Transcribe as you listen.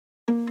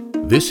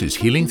This is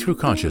Healing Through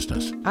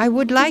Consciousness. I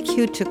would like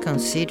you to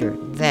consider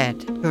that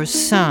your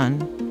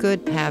son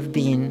could have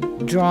been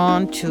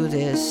drawn to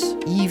this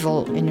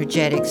evil,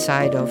 energetic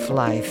side of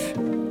life,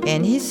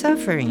 and he's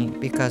suffering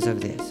because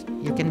of this.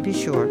 You can be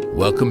sure.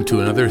 Welcome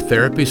to another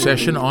therapy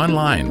session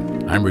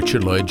online. I'm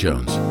Richard Lloyd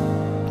Jones.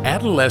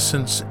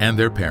 Adolescents and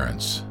their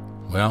parents.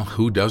 Well,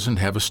 who doesn't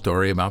have a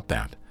story about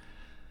that?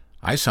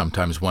 I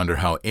sometimes wonder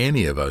how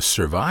any of us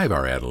survive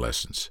our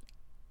adolescence.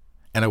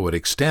 And I would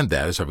extend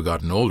that as I've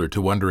gotten older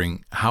to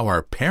wondering how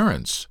our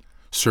parents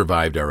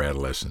survived our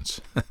adolescence.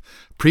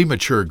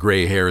 Premature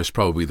gray hair is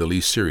probably the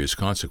least serious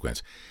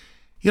consequence.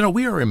 You know,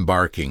 we are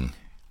embarking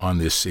on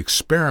this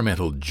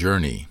experimental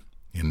journey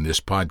in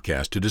this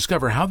podcast to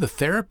discover how the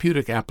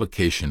therapeutic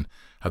application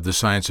of the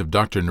science of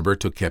Dr.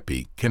 Norberto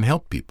Keppe can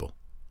help people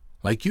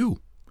like you.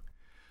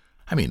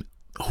 I mean,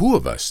 who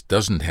of us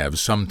doesn't have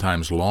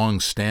sometimes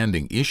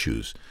long-standing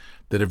issues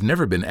that have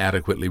never been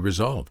adequately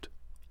resolved?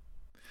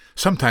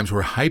 Sometimes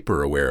we're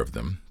hyper-aware of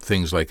them,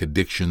 things like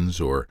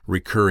addictions or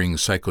recurring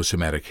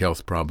psychosomatic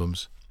health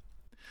problems.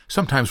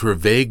 Sometimes we're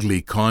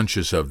vaguely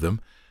conscious of them.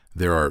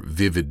 There are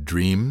vivid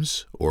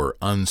dreams or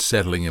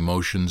unsettling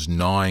emotions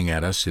gnawing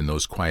at us in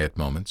those quiet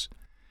moments.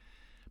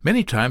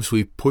 Many times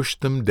we push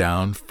them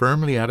down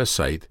firmly out of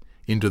sight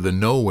into the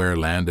nowhere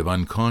land of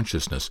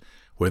unconsciousness,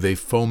 where they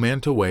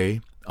foment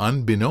away,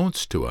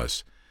 unbeknownst to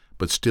us,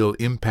 but still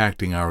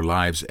impacting our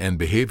lives and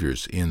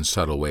behaviors in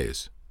subtle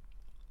ways.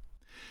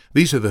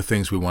 These are the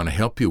things we want to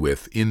help you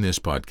with in this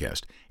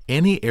podcast.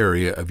 Any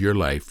area of your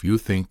life you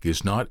think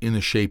is not in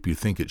the shape you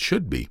think it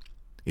should be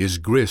is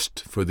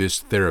grist for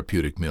this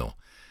therapeutic mill.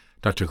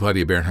 Dr.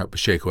 Claudia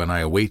Pacheco and I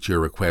await your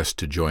request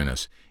to join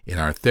us in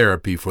our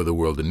Therapy for the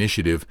World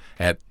initiative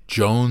at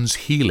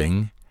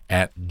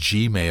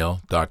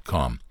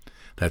joneshealing@gmail.com.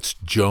 That's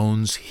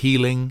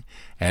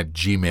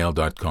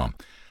joneshealing@gmail.com.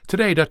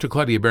 Today, Dr.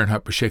 Claudia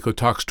Pacheco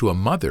talks to a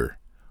mother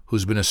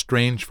who's been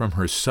estranged from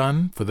her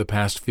son for the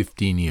past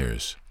 15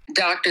 years.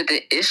 Doctor,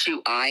 the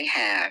issue I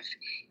have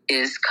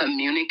is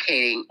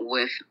communicating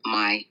with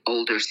my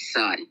older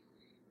son.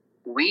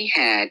 We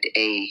had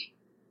a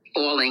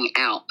falling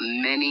out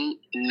many,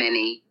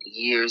 many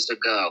years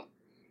ago,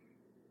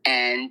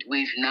 and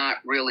we've not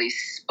really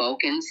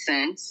spoken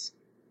since.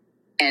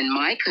 And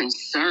my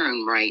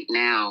concern right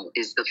now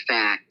is the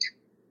fact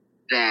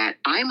that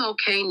I'm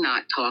okay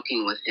not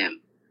talking with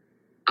him.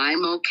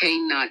 I'm okay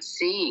not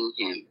seeing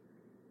him.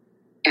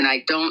 And I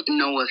don't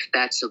know if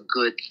that's a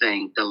good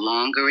thing. The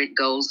longer it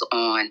goes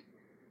on,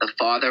 the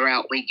farther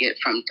out we get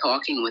from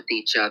talking with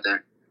each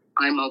other.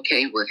 I'm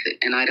okay with it,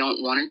 and I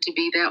don't want it to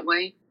be that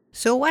way.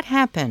 So what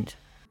happened?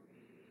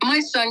 My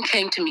son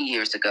came to me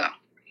years ago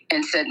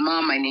and said,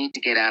 "Mom, I need to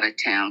get out of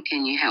town.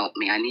 Can you help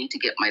me? I need to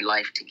get my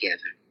life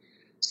together."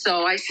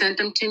 So I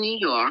sent him to New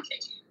York,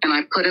 and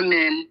I put him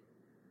in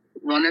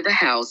one of the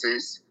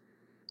houses,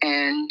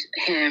 and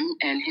him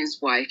and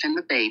his wife and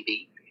the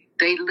baby,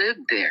 they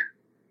lived there.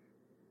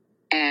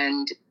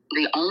 And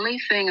the only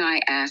thing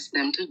I asked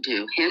him to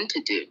do,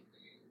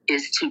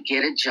 is to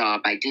get a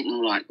job. I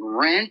didn't want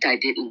rent. I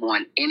didn't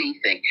want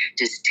anything.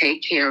 Just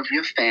take care of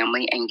your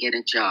family and get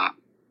a job.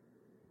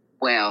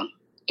 Well,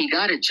 he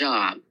got a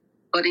job,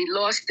 but he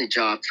lost the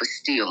job for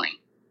stealing.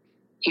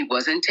 He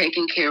wasn't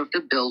taking care of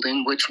the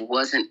building, which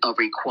wasn't a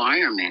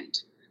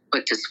requirement,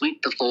 but to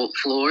sweep the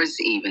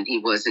floors even, he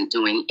wasn't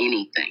doing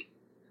anything.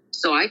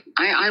 So I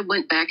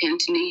went back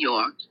into New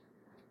York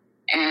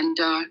and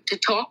to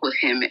talk with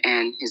him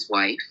and his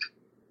wife,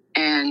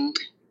 and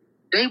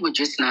they were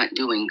just not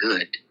doing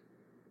good.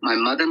 My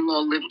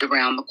mother-in-law lived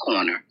around the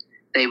corner.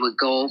 They would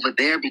go over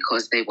there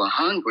because they were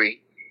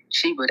hungry.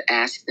 She would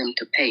ask them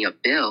to pay a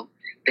bill.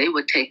 They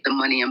would take the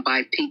money and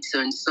buy pizza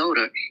and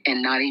soda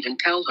and not even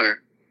tell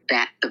her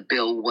that the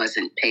bill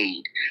wasn't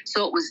paid.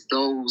 So it was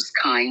those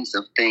kinds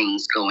of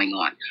things going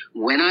on.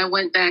 When I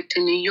went back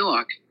to New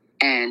York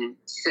and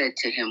said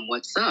to him,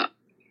 "What's up?"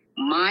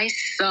 My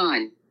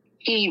son,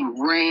 he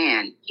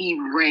ran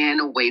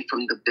away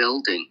from the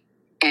building,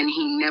 and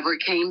he never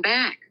came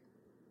back.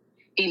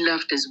 He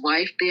left his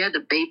wife there,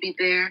 the baby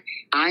there.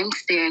 I'm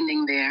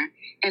standing there,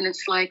 and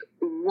it's like,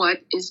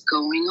 what is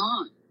going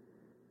on?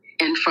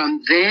 And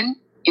from then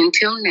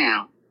until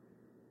now,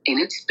 and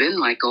it's been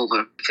like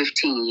over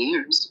 15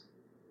 years,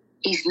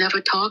 he's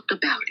never talked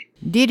about it.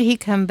 Did he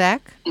come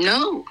back?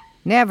 No.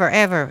 Never,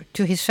 ever,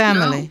 to his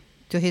family? No.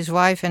 To his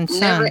wife and son?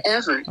 Never,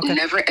 ever. Okay.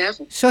 Never,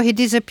 ever. So he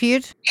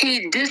disappeared?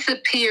 He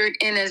disappeared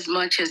in as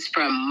much as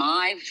from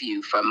my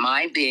view, from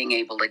my being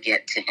able to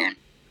get to him.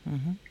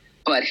 Mm-hmm.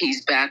 But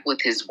he's back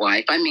with his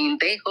wife. I mean,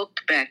 they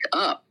hooked back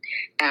up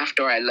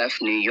after I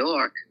left New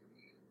York,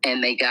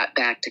 and they got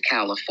back to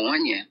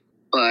California.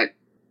 But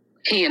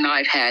he and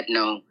I've had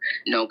no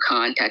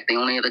contact. The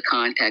only other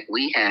contact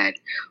we had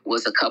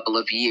was a couple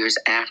of years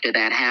after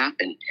that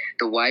happened.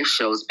 The wife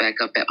shows back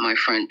up at my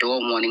front door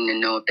wanting to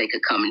know if they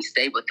could come and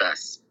stay with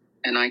us.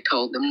 And I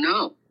told them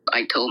no.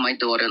 I told my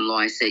daughter-in-law,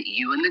 I said,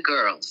 "You and the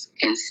girls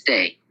can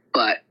stay.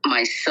 But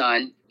my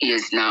son, he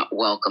is not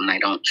welcome. I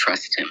don't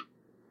trust him."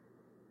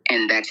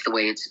 And that's the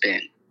way it's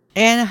been.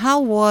 And how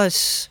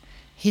was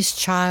his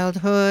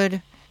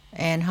childhood,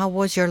 and how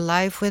was your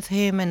life with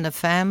him and the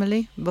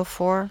family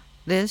before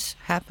this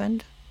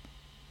happened?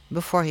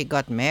 Before he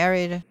got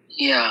married?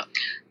 Yeah.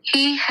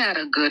 He had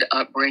a good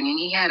upbringing.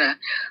 He had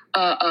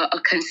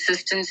a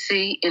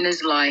consistency in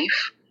his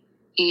life.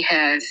 He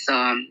has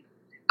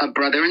a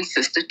brother and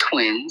sister,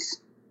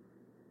 twins.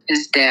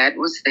 His dad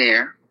was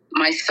there.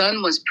 My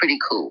son was pretty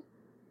cool.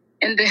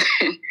 And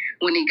then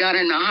when he got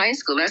into high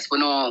school, that's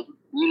when all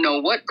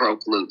what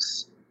broke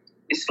loose.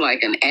 It's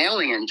like an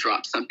alien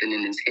dropped something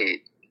in his head.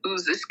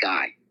 Who's this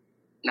guy?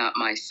 Not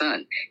my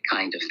son,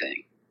 kind of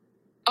thing.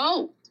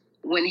 Oh,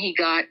 when he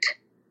got,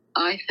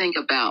 I think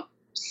about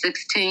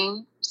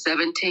 16,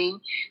 17,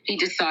 he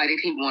decided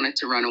he wanted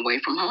to run away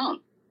from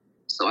home.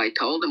 So I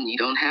told him, you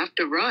don't have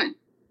to run.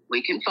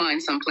 We can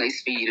find some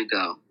place for you to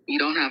go. You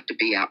don't have to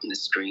be out in the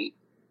street.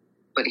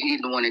 But he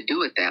didn't want to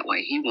do it that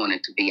way. He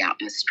wanted to be out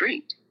in the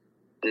street.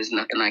 There's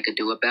nothing I could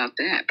do about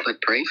that,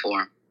 but pray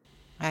for him.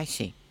 I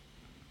see.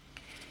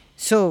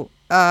 So,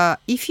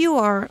 if you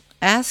are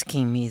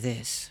asking me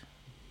this,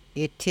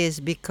 it is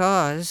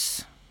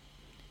because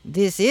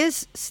this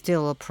is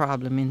still a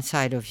problem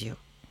inside of you.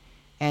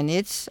 And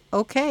it's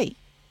okay.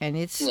 And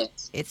it's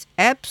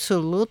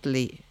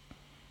absolutely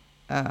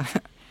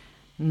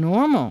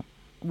normal.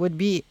 Would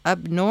be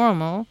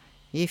abnormal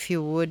if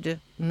you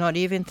would not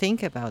even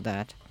think about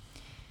that.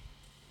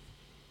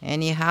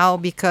 Anyhow,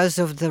 because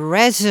of the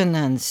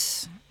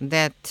resonance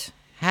that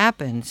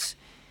happens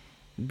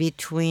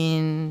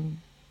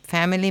between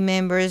family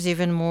members,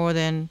 even more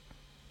than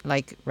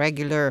like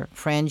regular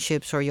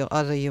friendships or your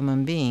other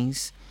human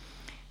beings,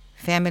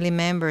 family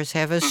members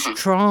have a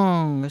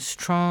strong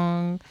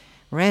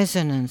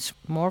resonance,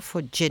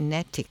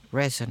 morphogenetic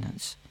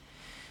resonance.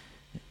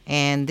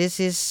 And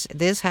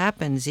this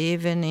happens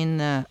even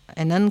in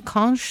an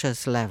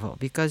unconscious level,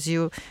 because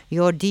your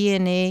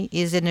DNA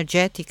is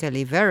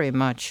energetically very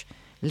much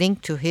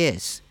linked to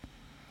his.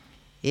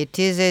 It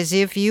is as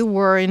if you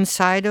were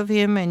inside of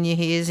him and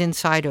he is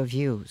inside of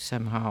you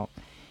somehow,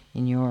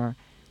 in your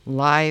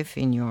life,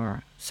 in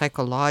your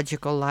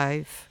psychological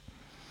life.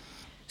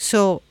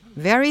 So,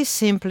 very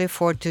simply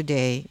for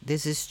today,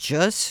 this is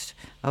just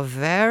a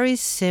very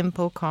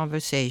simple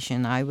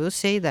conversation. I will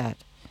say that.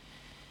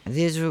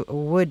 This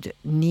would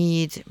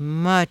need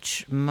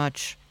much,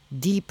 much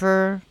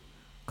deeper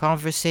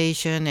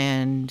conversation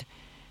and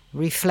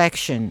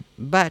reflection.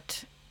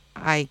 But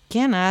I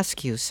can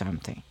ask you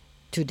something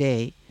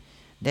today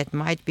that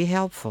might be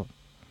helpful.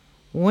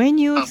 When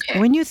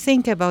you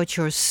think about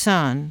your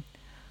son,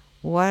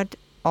 what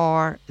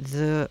are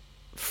the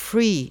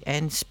free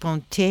and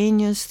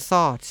spontaneous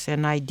thoughts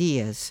and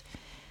ideas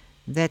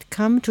that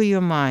come to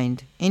your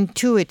mind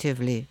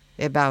intuitively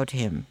about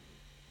him?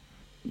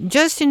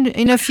 Just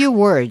in a few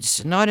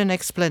words, not an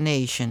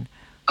explanation.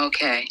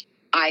 Okay.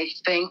 I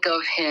think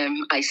of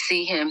him, I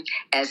see him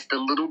as the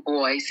little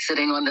boy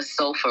sitting on the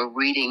sofa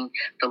reading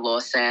the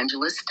Los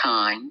Angeles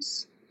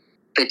Times.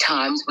 The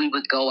times we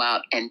would go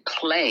out and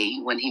play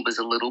when he was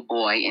a little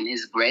boy in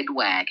his red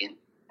wagon.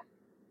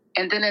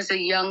 And then as a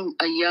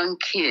young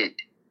kid,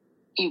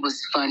 he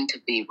was fun to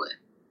be with.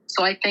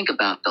 So I think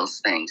about those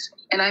things,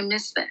 and I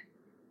miss that.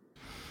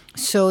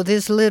 So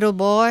this little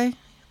boy,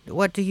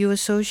 what do you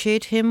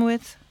associate him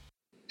with?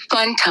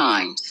 Fun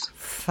times.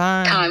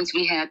 Fun. Times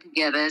we had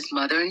together as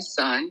mother and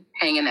son,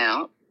 hanging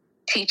out,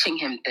 teaching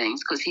him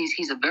things, because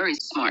he's a very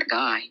smart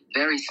guy,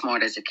 very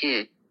smart as a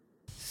kid.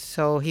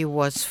 So he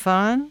was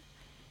fun,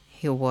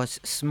 he was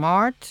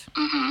smart.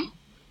 Mm-hmm.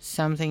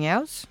 Something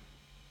else?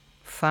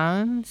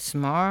 Fun,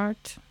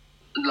 smart.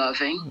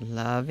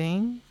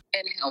 Loving.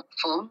 And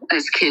helpful,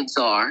 as kids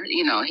are.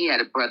 You know, he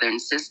had a brother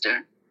and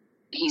sister.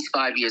 He's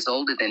 5 years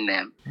older than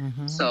them.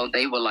 Mm-hmm. So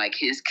they were like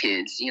his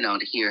kids,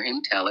 to hear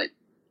him tell it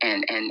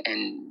and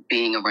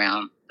being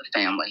around the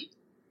family.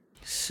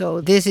 So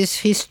this is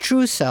his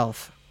true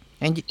self.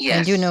 And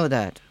you know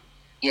that?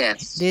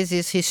 Yes. This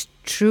is his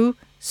true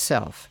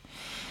self.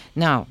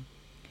 Now,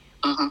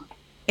 mm-hmm.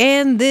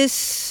 And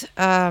these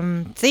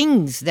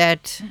things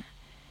that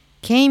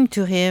came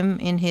to him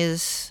in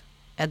his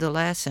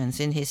adolescence,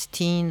 in his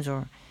teens,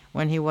 or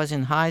when he was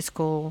in high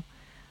school,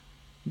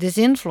 these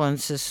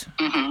influences,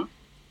 mm-hmm.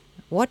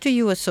 What do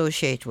you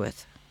associate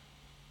with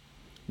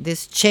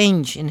this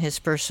change in his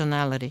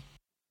personality?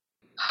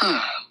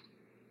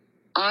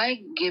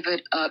 I give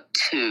it up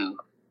to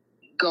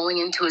going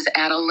into his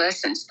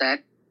adolescence.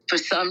 That for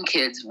some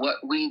kids, what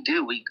we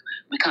do, we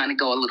kind of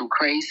go a little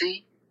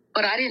crazy.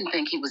 But I didn't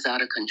think he was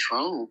out of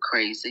control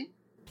crazy.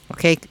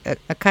 Okay,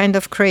 a kind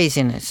of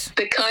craziness.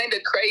 The kind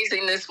of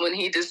craziness when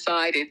he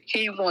decided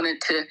he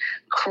wanted to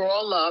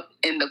crawl up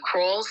in the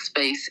crawl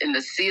space in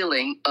the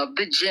ceiling of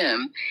the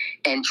gym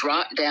and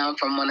drop down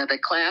from one of the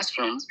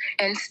classrooms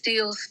and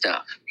steal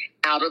stuff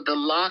out of the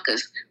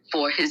lockers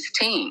for his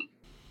team.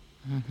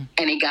 Mm-hmm.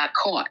 And he got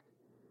caught.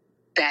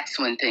 That's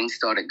when things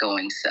started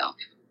going south.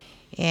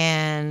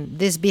 And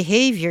these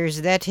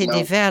behaviors that he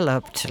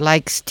developed,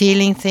 like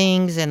stealing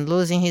things and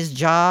losing his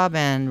job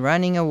and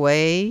running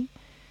away,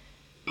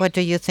 what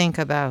do you think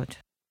about?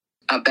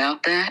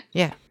 About that?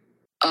 Yeah.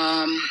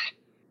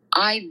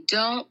 I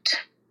don't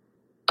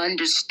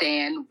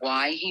understand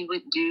why he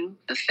would do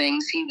the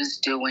things he was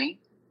doing.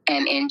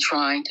 And in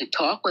trying to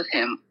talk with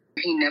him,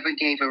 he never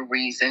gave a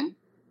reason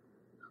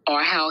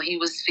or how he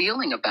was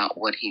feeling about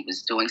what he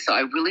was doing. So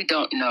I really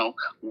don't know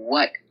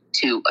what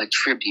to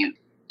attribute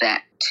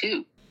that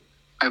to.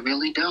 I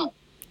really don't.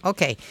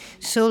 Okay,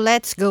 so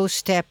let's go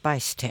step by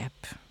step.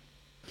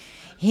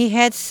 He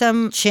had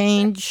some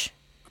change,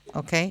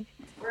 okay?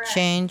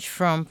 Change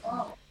from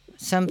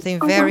something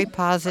very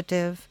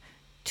positive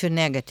to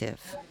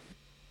negative.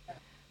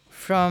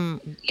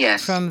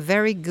 Yes. From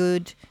very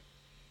good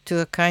to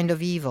a kind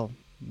of evil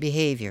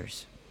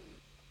behaviors.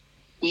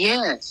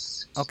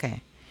 Yes.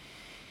 Okay.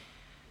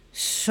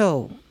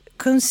 So,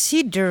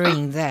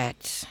 considering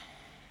that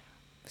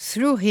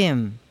through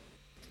him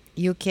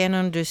you can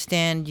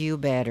understand you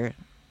better,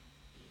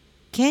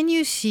 can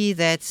you see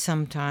that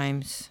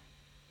sometimes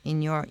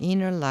in your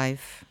inner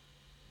life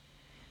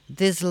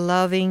this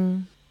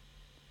loving,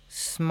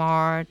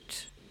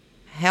 smart,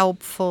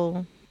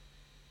 helpful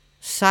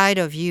side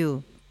of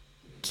you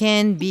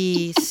can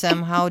be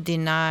somehow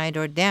denied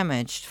or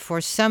damaged for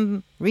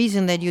some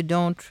reason that you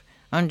don't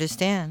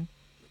understand?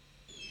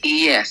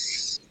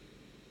 Yes.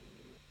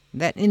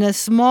 That in a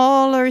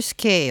smaller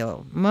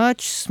scale,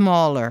 much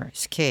smaller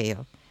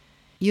scale,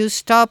 you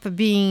stop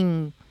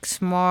being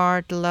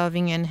smart,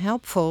 loving, and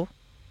helpful,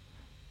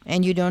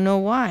 and you don't know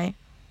why.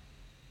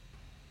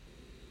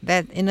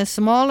 That in a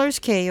smaller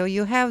scale,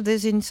 you have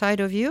this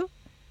inside of you?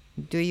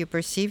 Do you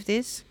perceive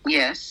this?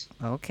 Yes.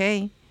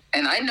 Okay.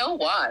 And I know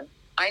why.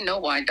 I know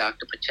why,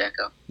 Dr.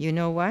 Pacheco. You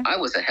know why? I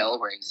was a hell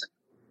raiser.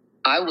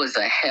 I was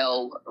a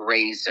hell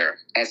raiser.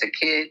 As a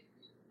kid,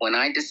 when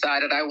I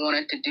decided I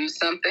wanted to do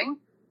something,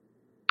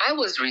 I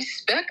was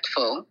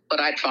respectful, but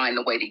I'd find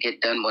a way to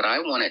get done what I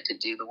wanted to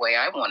do the way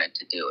I wanted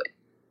to do it.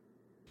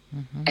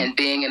 Mm-hmm. And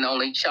being an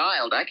only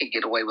child, I could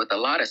get away with a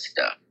lot of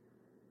stuff.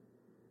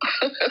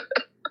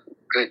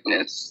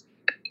 Goodness.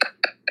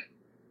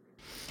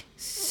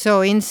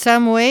 So in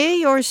some way,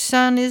 your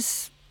son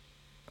is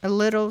a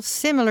little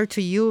similar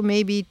to you,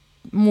 maybe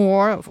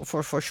more,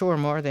 for sure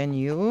more than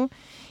you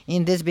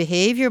in this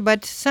behavior,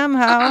 but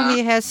somehow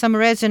he has some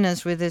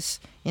resonance with this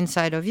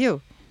inside of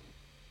you.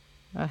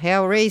 A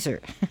hellraiser.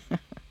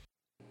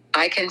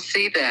 I can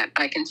see that.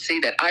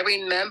 I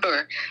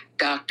remember,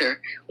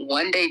 Doctor,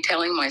 one day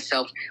telling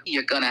myself,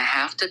 you're going to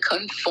have to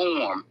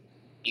conform.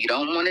 You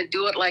don't want to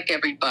do it like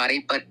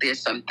everybody, but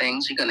there's some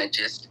things you're going to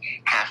just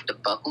have to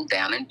buckle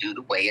down and do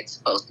the way it's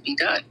supposed to be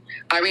done.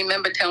 I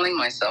remember telling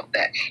myself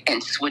that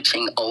and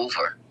switching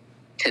over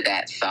to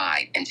that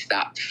side and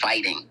stop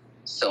fighting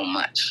so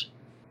much.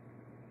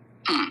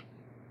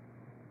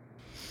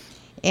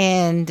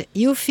 And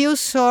you feel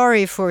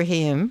sorry for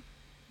him,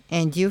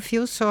 and you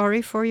feel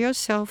sorry for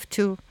yourself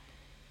too,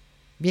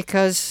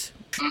 because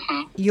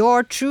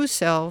your true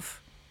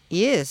self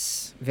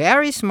is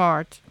very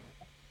smart,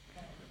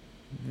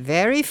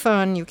 very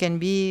fun. You can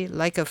be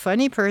like a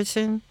funny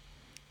person,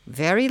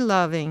 very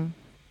loving,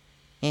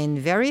 and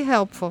very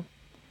helpful,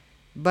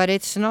 but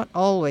it's not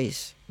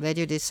always that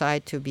you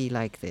decide to be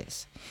like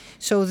this.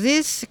 So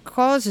this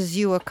causes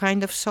you a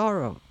kind of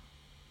sorrow,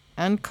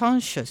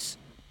 unconscious.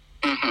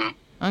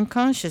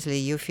 Unconsciously,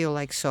 you feel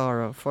like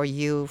sorrow for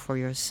you, for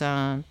your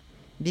son,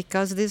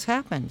 because this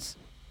happens.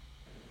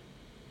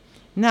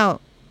 Now,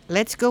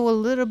 let's go a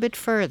little bit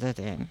further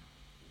then.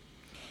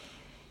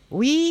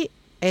 We,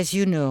 as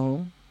you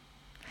know,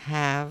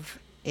 have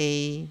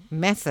a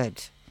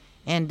method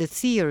and the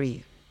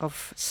theory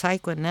of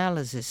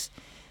psychoanalysis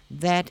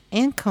that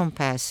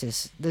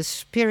encompasses the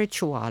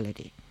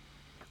spirituality.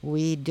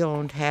 We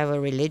don't have a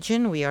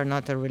religion. We are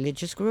not a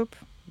religious group,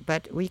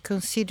 but we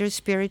consider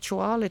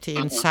spirituality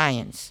in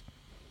science.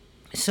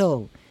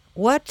 So,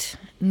 what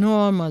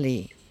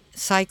normally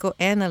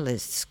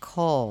psychoanalysts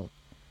call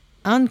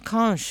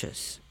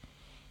unconscious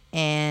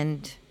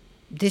and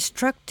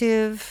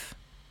destructive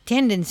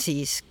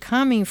tendencies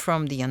coming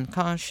from the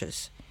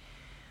unconscious,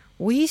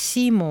 we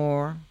see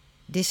more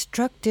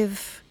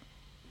destructive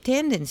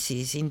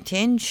tendencies,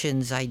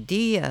 intentions,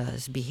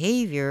 ideas,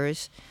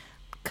 behaviors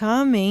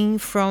coming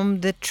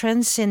from the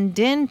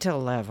transcendental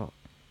level,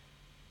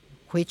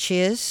 which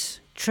is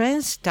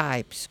trans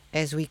types,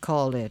 as we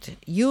call it.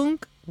 Jung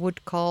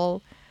would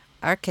call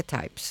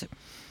archetypes.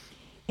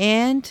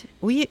 And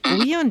we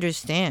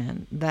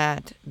understand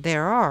that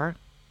there are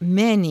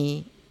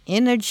many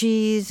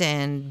energies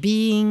and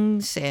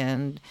beings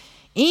and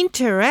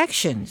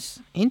interactions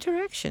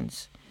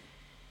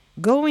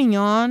going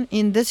on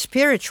in the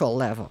spiritual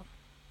level.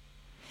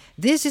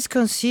 This is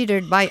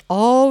considered by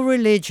all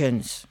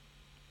religions,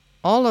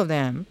 all of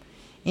them,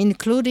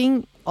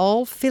 including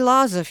all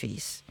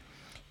philosophies.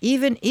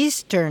 Even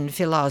Eastern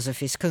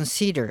philosophies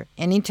consider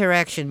an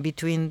interaction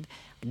between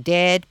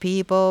dead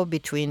people,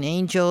 between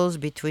angels,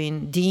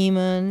 between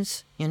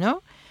demons,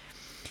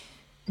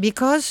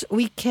 because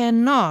we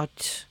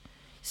cannot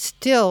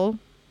still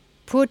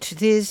put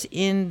this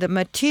in the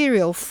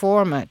material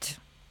format.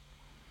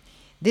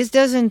 This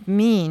doesn't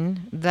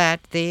mean that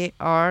they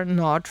are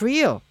not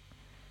real.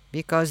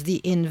 because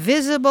the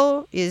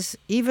invisible is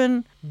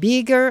even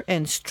bigger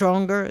and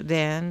stronger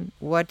than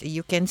what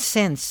you can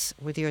sense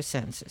with your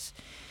senses.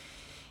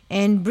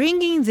 And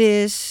bringing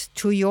this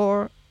to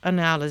your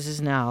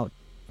analysis now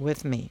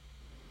with me,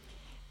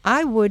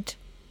 I would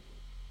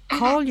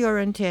call your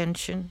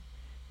attention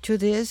to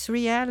this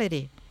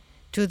reality,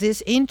 to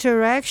this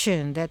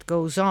interaction that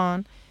goes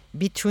on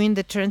between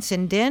the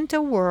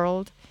transcendental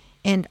world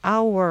and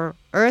our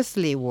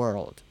earthly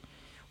world.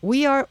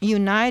 We are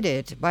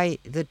united by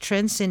the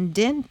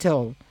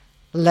transcendental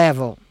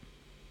level.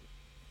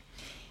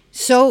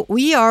 So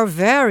we are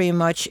very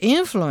much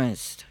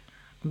influenced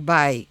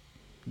by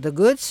the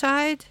good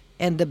side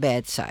and the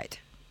bad side,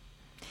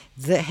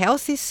 the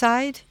healthy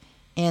side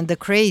and the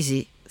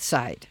crazy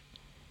side,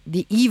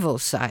 the evil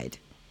side.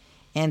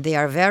 And they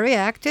are very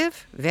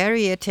active,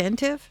 very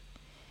attentive,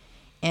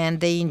 and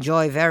they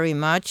enjoy very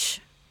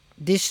much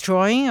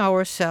destroying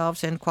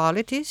ourselves and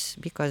qualities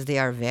because they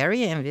are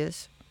very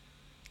envious.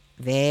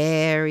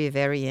 Very,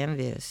 very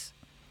envious.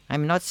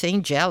 I'm not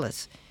saying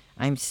jealous.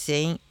 I'm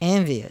saying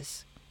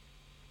envious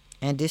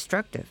and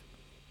destructive.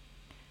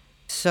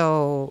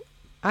 So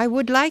I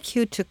would like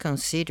you to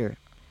consider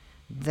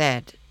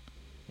that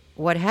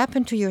what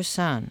happened to your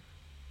son,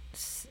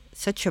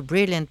 such a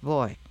brilliant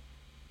boy,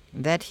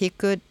 that he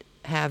could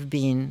have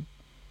been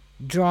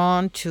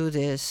drawn to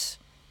this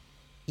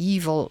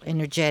evil,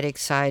 energetic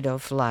side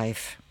of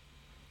life.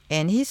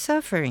 And he's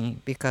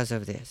suffering because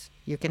of this.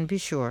 You can be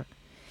sure.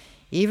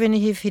 Even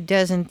if he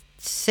doesn't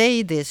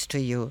say this to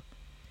you,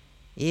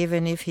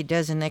 even if he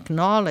doesn't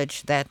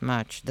acknowledge that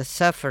much, the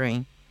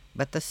suffering,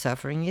 but the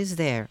suffering is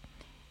there,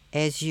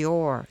 as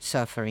your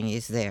suffering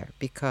is there,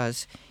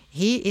 because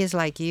he is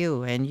like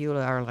you and you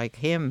are like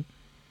him.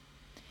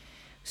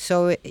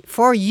 So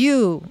for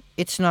you,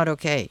 it's not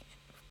okay.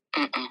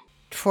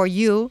 For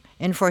you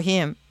and for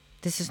him,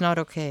 this is not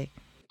okay.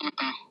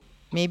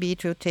 Maybe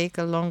it will take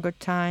a longer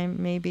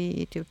time.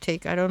 Maybe it will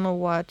take, I don't know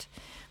what.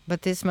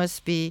 But this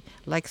must be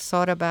like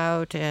thought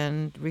about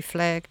and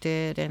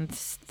reflected and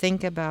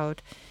think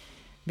about,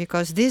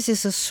 because this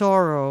is a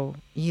sorrow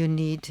you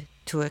need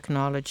to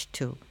acknowledge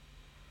too.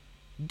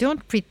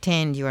 Don't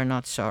pretend you are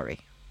not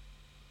sorry.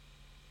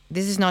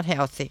 This is not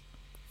healthy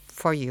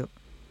for you.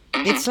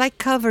 It's like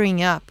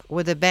covering up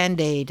with a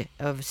Band-Aid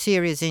of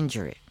serious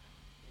injury.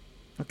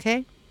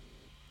 Okay?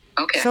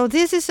 Okay. So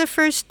this is a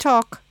first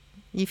talk.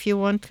 If you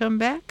want to come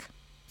back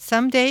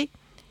someday,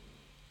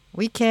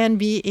 we can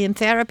be in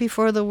therapy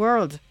for the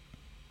world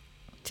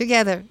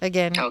together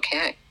again.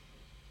 Okay.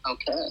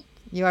 Okay.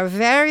 You are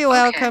very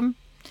welcome.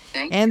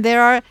 Thank and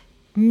there are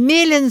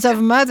millions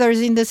of mothers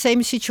in the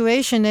same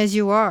situation as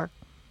you are.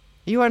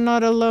 You are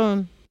not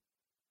alone.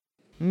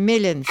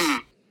 Millions.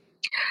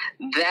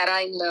 That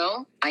I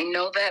know. I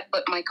know that.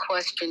 But my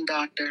question,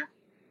 doctor,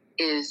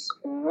 is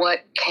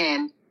what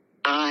can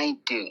I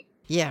do?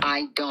 Yeah.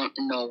 I don't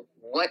know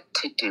what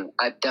to do.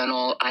 I've done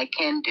all I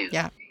can do.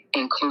 Yeah.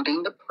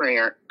 Including the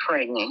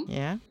praying.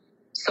 Yeah.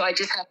 So I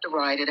just have to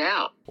ride it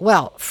out.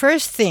 Well,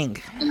 first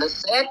thing. And the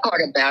sad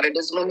part about it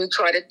is when we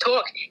try to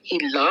talk, he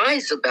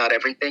lies about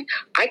everything.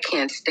 I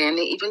can't stand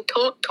to even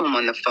talk to him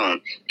on the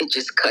phone. It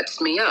just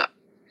cuts me up.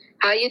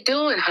 How you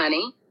doing,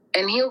 honey?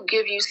 And he'll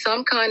give you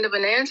some kind of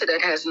an answer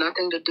that has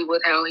nothing to do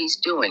with how he's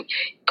doing.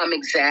 I'm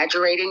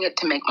exaggerating it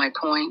to make my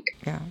point.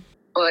 Yeah.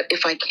 But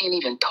if I can't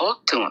even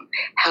talk to him,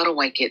 how do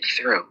I get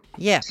through?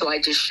 Yeah. So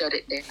I just shut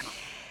it down.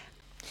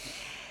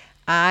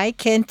 I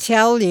can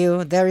tell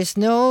you there is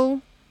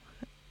no,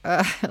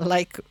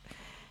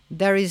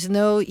 there is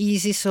no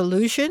easy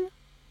solution.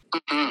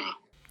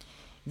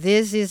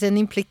 This is an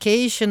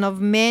implication of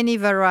many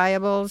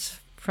variables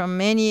from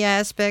many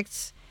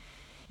aspects.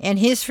 And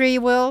his free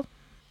will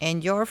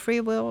and your free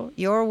will,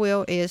 your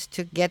will is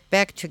to get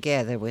back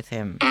together with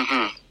him.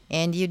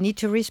 And you need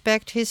to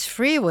respect his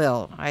free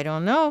will. I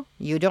don't know.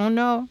 You don't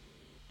know.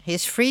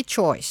 His free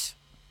choice.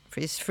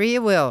 His free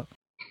will.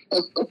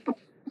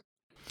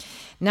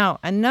 Now,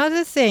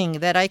 another thing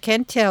that I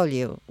can tell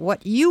you,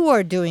 what you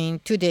are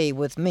doing today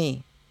with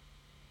me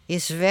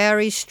is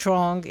very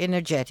strong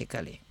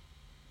energetically.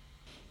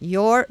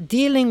 You're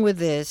dealing with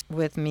this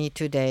with me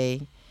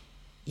today.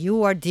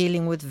 You are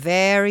dealing with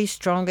very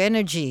strong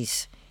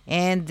energies,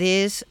 and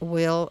this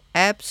will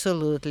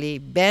absolutely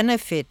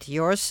benefit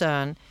your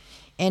son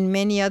and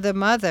many other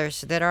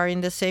mothers that are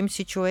in the same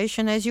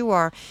situation as you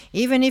are,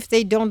 even if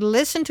they don't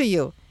listen to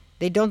you.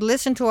 They don't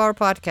listen to our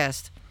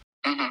podcast.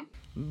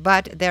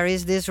 But there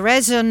is this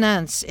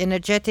resonance,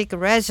 energetic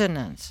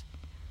resonance.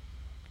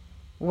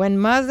 When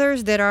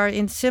mothers that are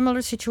in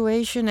similar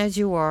situation as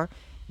you are,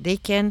 they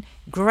can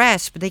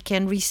grasp, they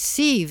can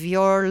receive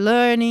your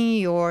learning,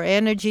 your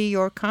energy,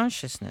 your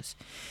consciousness.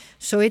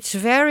 So it's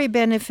very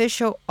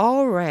beneficial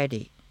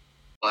already.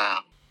 Wow.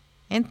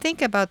 And think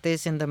about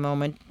this in the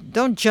moment.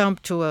 Don't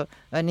jump to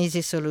an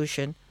easy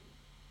solution.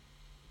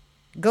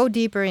 Go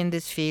deeper in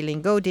this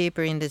feeling, go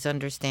deeper in this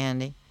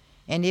understanding,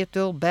 and it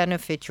will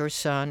benefit your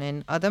son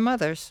and other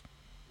mothers.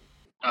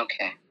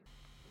 Okay.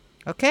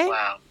 Okay?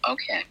 Wow.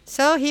 Okay.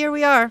 So here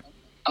we are.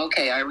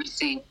 Okay, I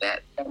received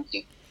that. Thank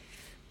you.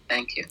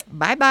 Thank you.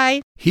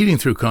 Bye-bye. Healing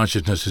Through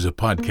Consciousness is a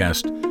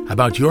podcast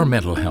about your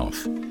mental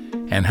health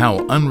and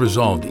how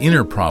unresolved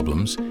inner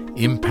problems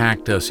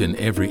impact us in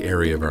every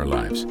area of our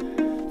lives.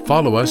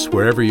 Follow us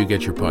wherever you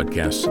get your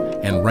podcasts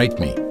and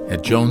write me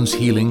at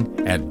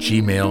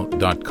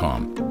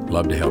joneshealing@gmail.com.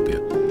 Love to help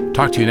you.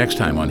 Talk to you next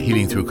time on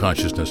Healing Through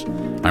Consciousness.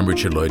 I'm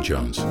Richard Lloyd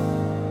Jones.